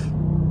life.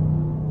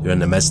 You're in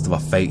the midst of a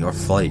fight or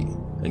flight,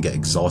 and get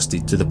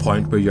exhausted to the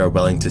point where you are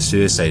willing to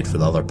suicide for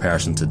the other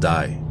person to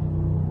die.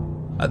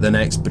 At the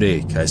next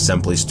break, I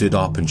simply stood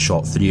up and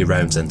shot 3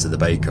 rounds into the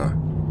biker.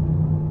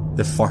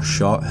 The first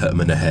shot hit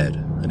him in the head,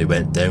 and he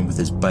went down with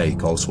his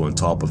bike also on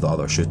top of the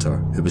other shooter,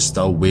 who was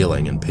still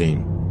wailing in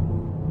pain.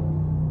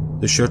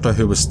 The shooter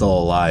who was still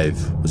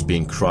alive was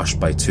being crushed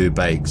by 2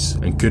 bikes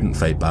and couldn't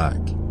fight back.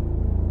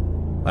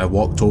 I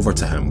walked over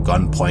to him,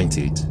 gun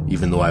pointed,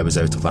 even though I was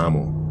out of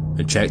ammo,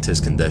 and checked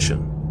his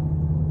condition.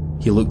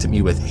 He looked at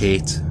me with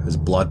hate as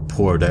blood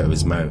poured out of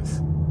his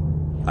mouth.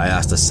 I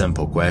asked a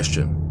simple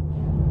question.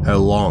 How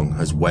long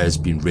has Wes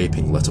been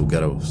raping little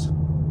girls?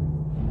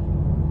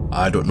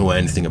 I don't know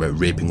anything about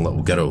raping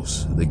little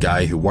girls. The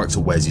guy who works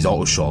at Wes's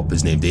auto shop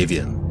is named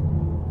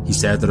Avian. He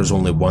said there is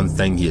only one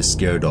thing he is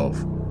scared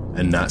of,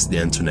 and that's the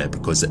internet,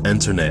 because the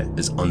internet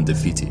is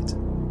undefeated.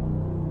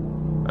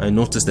 I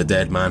noticed the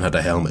dead man had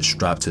a helmet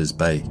strapped to his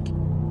bike.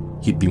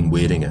 He'd been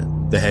wearing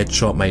it. The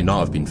headshot might not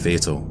have been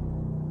fatal.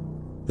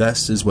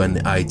 This is when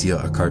the idea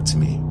occurred to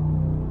me.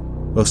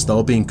 While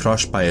still being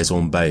crushed by his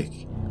own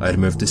bike, I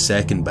removed the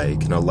second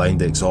bike and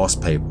aligned the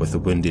exhaust pipe with the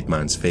wounded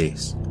man's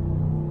face.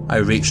 I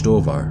reached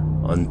over,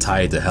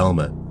 untied the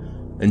helmet,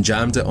 and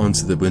jammed it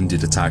onto the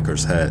wounded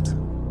attacker's head.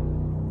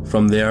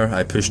 From there,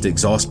 I pushed the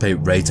exhaust pipe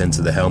right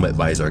into the helmet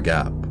visor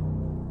gap.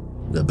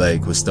 The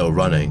bike was still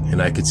running,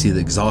 and I could see the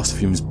exhaust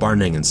fumes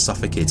burning and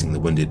suffocating the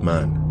wounded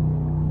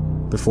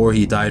man. Before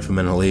he died from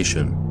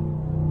inhalation,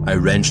 I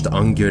wrenched the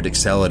ungeared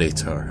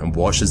accelerator and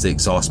watched as the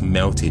exhaust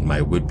melted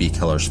my would-be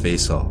killer's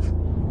face off.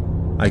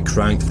 I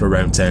cranked for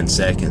around 10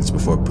 seconds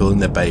before pulling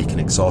the bike and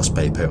exhaust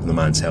pipe out of the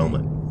man's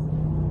helmet.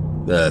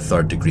 The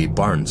third-degree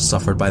burns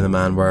suffered by the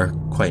man were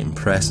quite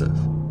impressive.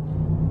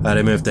 I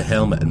removed the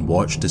helmet and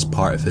watched as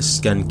part of his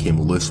skin came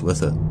loose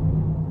with it.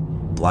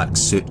 Black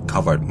soot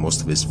covered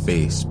most of his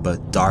face,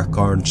 but dark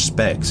orange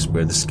specks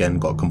where the skin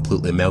got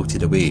completely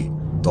melted away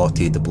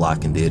dotted the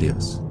blackened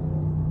areas.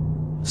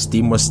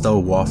 Steam was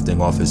still wafting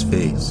off his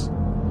face.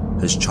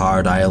 His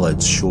charred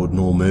eyelids showed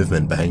no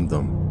movement behind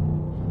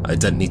them. I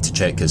didn't need to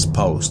check his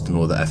pulse to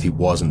know that if he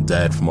wasn't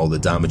dead from all the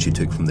damage he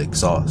took from the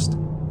exhaust,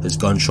 his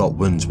gunshot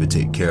wounds would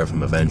take care of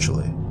him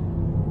eventually.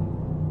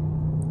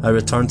 I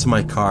returned to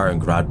my car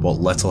and grabbed what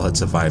little had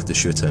survived the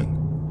shooting.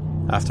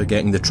 After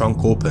getting the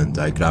trunk opened,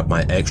 I grabbed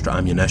my extra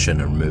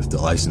ammunition and removed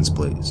the license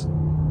plates.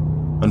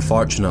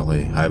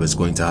 Unfortunately, I was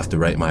going to have to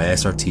write my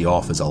SRT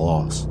off as a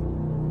loss.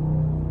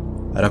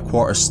 I had a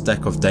quarter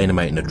stick of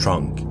dynamite in the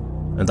trunk,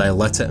 and I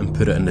lit it and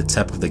put it in the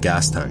tip of the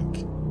gas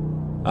tank.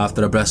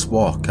 After a brisk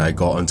walk, I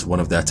got onto one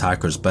of the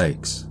attackers'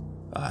 bikes,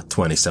 a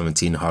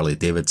 2017 Harley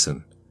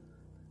Davidson,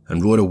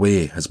 and rode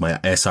away as my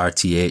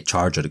SRT-8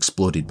 Charger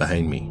exploded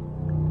behind me.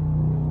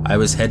 I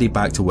was headed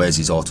back to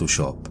Wes's auto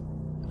shop,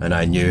 and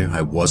I knew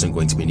I wasn't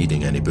going to be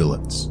needing any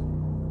bullets.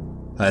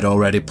 I had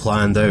already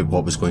planned out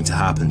what was going to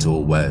happen to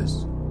old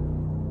Wes.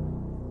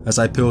 As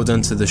I pulled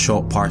into the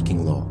shop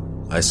parking lot,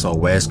 I saw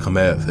Wes come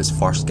out of his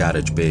first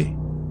garage bay.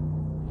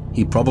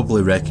 He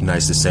probably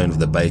recognised the sound of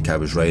the bike I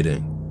was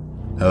riding.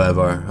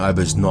 However, I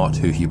was not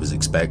who he was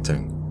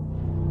expecting.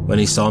 When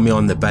he saw me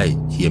on the bike,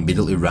 he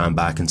immediately ran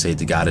back inside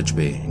the garage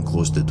bay and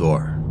closed the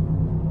door.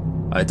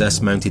 I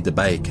dismounted the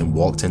bike and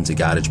walked into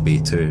garage bay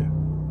 2,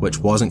 which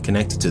wasn't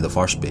connected to the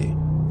first bay,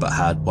 but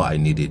had what I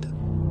needed.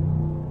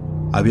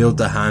 I wheeled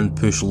the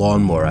hand-push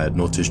lawnmower I had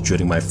noticed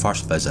during my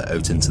first visit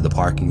out into the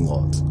parking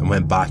lot and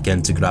went back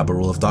in to grab a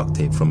roll of duct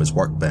tape from his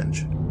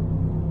workbench.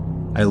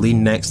 I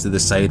leaned next to the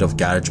side of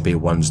garage bay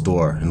 1's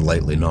door and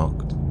lightly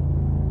knocked.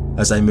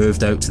 As I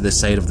moved out to the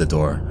side of the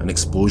door, an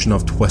explosion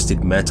of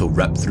twisted metal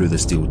ripped through the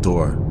steel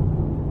door.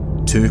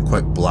 2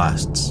 quick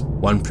blasts,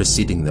 one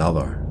preceding the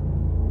other.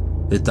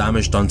 The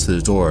damage done to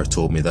the door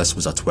told me this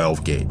was a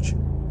 12 gauge,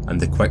 and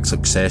the quick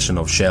succession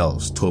of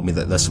shells told me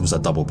that this was a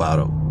double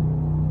barrel.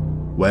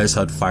 Wes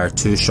had fired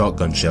 2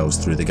 shotgun shells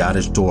through the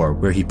garage door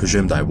where he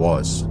presumed I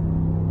was.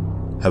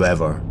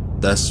 However,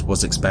 this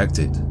was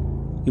expected.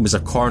 He was a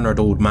cornered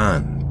old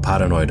man,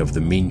 paranoid of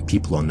the mean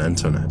people on the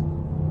internet.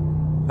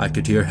 I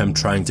could hear him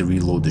trying to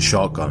reload the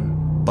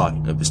shotgun, but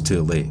it was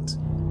too late.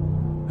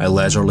 I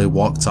leisurely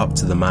walked up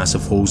to the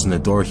massive holes in the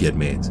door he had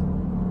made.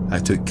 I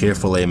took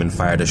careful aim and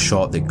fired a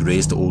shot that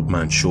grazed the old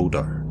man's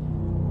shoulder.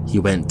 He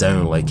went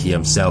down like he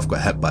himself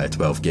got hit by a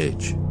 12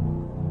 gauge.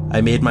 I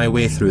made my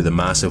way through the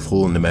massive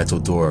hole in the metal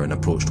door and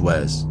approached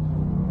Wes.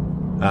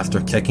 After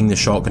kicking the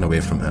shotgun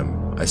away from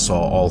him, I saw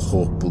all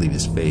hope leave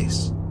his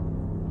face.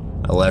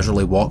 I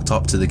leisurely walked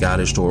up to the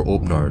garage door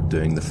opener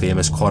doing the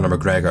famous Conor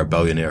McGregor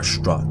billionaire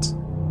strut.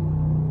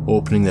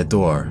 Opening the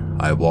door,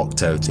 I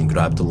walked out and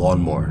grabbed the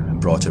lawnmower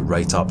and brought it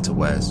right up to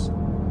Wes.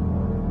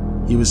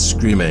 He was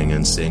screaming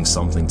and saying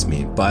something to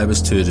me, but I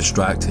was too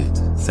distracted,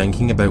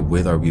 thinking about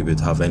whether we would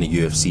have any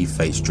UFC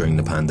fights during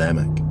the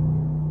pandemic.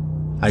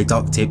 I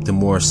duct taped the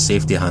mower's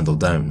safety handle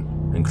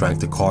down and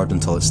cranked the cord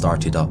until it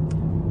started up.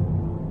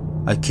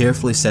 I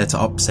carefully set it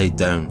upside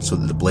down so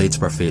that the blades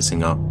were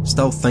facing up.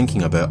 Still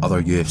thinking about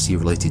other UFC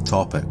related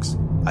topics,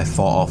 I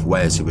fought off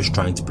Wes, who was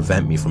trying to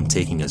prevent me from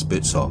taking his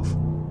boots off.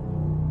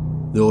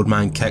 The old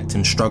man kicked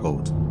and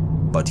struggled,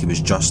 but he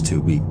was just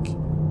too weak.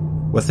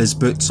 With his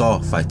boots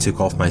off, I took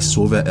off my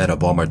Soviet-era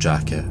bomber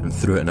jacket and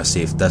threw it in a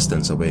safe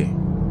distance away.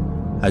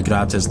 I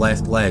grabbed his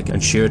left leg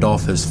and sheared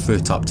off his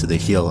foot up to the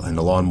heel and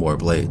the lawnmower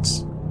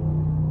blades.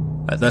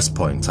 At this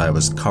point, I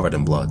was covered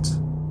in blood.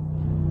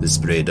 The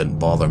spray didn't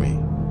bother me.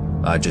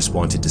 I just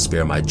wanted to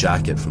spare my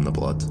jacket from the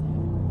blood.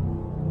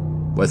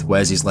 With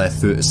Wes's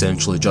left foot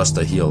essentially just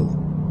a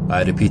heel,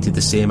 I repeated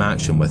the same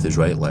action with his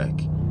right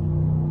leg.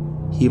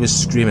 He was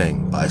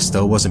screaming, but I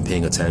still wasn't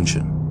paying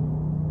attention.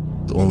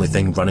 The only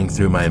thing running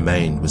through my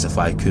mind was if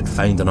I could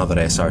find another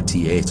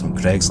SRT-8 on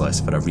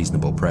Craigslist for a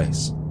reasonable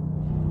price.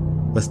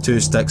 With 2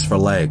 sticks for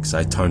legs,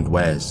 I turned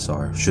Wes,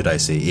 or should I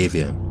say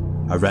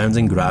Avian, around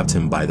and grabbed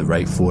him by the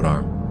right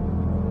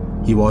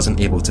forearm. He wasn't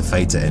able to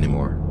fight it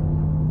anymore.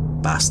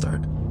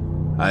 Bastard.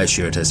 I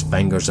sheared his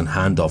fingers and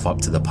hand off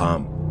up to the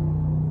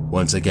palm.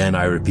 Once again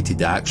I repeated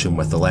the action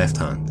with the left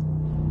hand.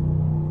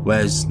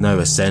 Wes now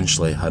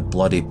essentially had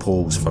bloody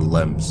poles for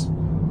limbs.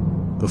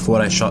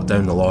 Before I shut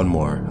down the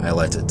lawnmower, I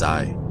let it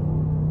die.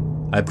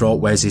 I brought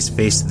Wes's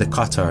face to the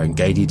cutter and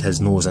guided his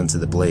nose into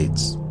the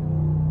blades.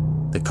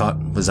 The cut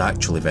was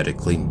actually very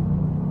clean.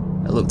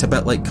 It looked a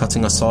bit like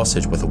cutting a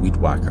sausage with a weed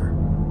whacker.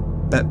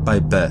 Bit by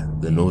bit,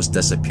 the nose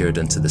disappeared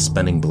into the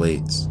spinning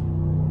blades.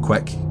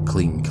 Quick,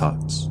 clean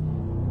cuts.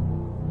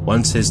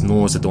 Once his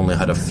nose had only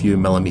had a few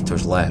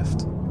millimeters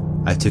left,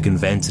 I took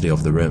inventory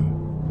of the room.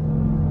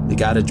 The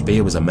garage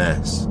bay was a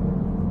mess.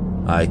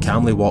 I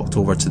calmly walked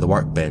over to the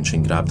workbench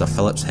and grabbed a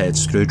Phillips head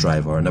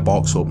screwdriver and a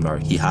box opener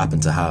he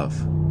happened to have.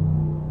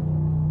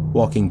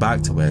 Walking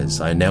back to Wes,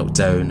 I knelt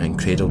down and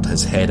cradled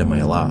his head in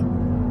my lap.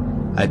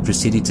 I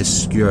proceeded to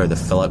skewer the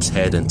Phillips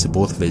head into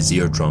both of his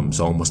eardrums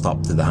almost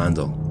up to the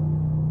handle.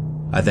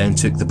 I then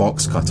took the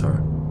box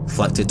cutter,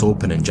 flicked it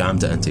open and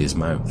jammed it into his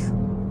mouth.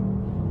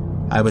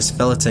 I was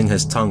filleting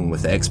his tongue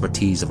with the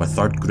expertise of a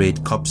 3rd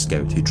grade Cub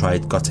Scout who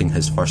tried gutting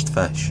his first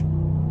fish.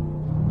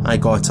 I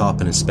got up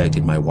and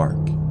inspected my work.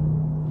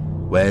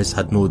 Wes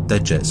had no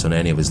digits on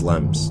any of his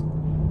limbs.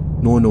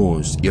 No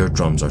nose,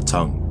 eardrums or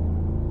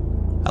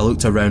tongue. I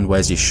looked around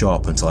Wes's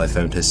shop until I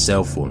found his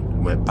cell phone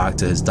and went back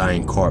to his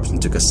dying corpse and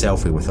took a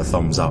selfie with a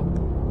thumbs up.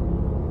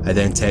 I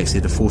then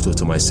texted a photo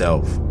to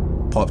myself,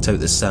 popped out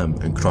the SIM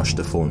and crushed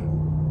the phone.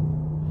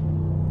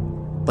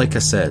 Like I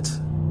said,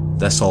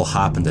 this all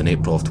happened in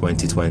April of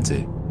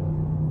 2020.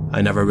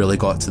 I never really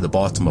got to the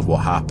bottom of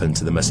what happened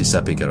to the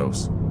Mississippi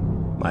girls.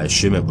 I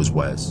assume it was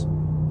Wes,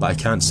 but I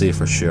can't say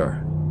for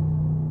sure.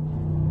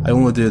 I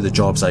only do the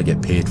jobs I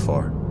get paid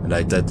for, and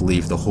I did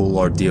leave the whole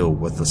ordeal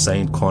with the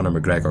signed Conor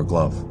McGregor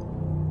glove.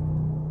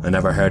 I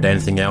never heard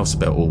anything else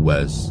about old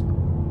Wes.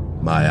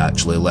 I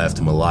actually left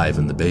him alive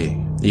in the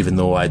bay, even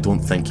though I don't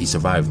think he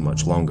survived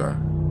much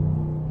longer.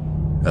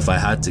 If I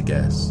had to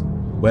guess,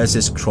 Wes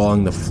is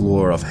crawling the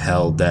floor of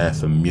hell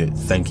deaf and mute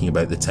thinking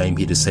about the time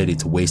he decided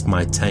to waste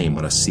my time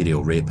on a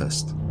serial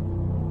rapist.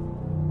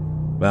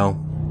 Well,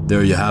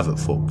 there you have it,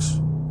 folks.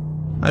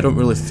 I don't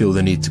really feel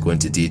the need to go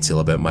into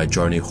detail about my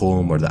journey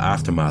home or the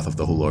aftermath of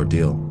the whole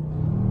ordeal.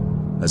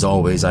 As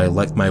always, I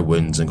licked my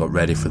wounds and got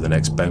ready for the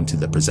next bounty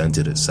that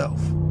presented itself.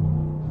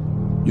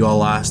 You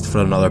all asked for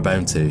another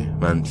bounty,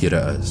 and here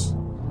it is.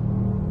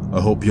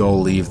 I hope you all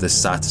leave this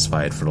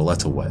satisfied for a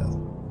little while.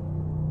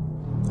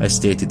 I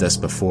stated this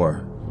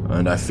before,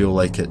 and I feel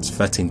like it's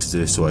fitting to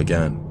do so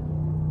again.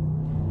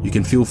 You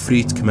can feel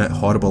free to commit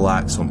horrible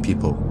acts on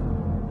people.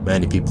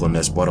 Many people in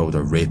this world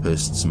are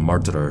rapists and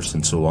murderers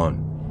and so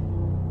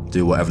on.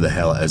 Do whatever the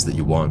hell it is that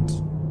you want,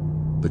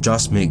 but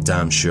just make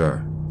damn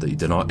sure that you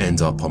do not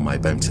end up on my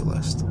bounty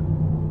list.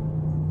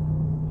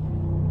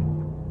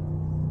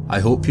 I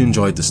hope you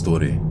enjoyed the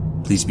story.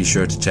 Please be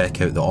sure to check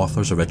out the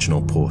author's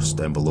original post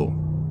down below.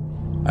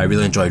 I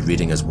really enjoyed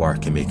reading his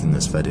work and making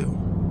this video,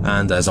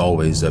 and as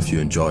always, if you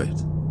enjoyed,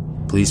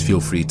 please feel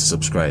free to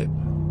subscribe,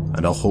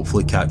 and I'll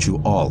hopefully catch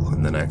you all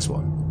in the next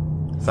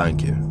one.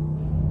 Thank you.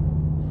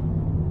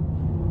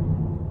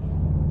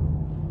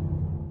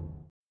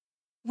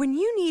 When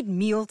you need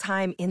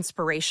mealtime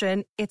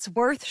inspiration, it's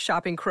worth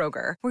shopping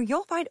Kroger, where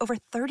you'll find over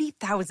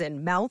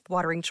 30,000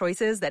 mouth-watering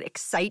choices that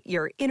excite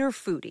your inner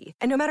foodie.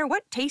 And no matter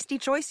what tasty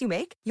choice you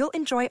make, you'll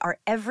enjoy our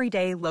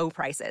everyday low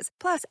prices,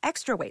 plus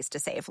extra ways to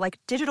save, like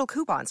digital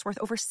coupons worth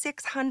over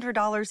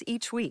 $600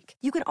 each week.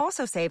 You can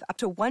also save up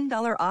to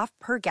 $1 off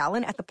per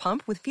gallon at the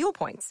pump with fuel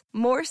points.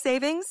 More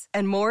savings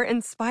and more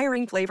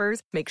inspiring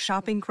flavors make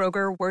shopping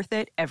Kroger worth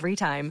it every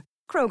time.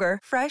 Kroger,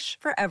 fresh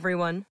for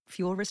everyone.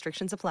 Fuel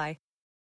restrictions apply.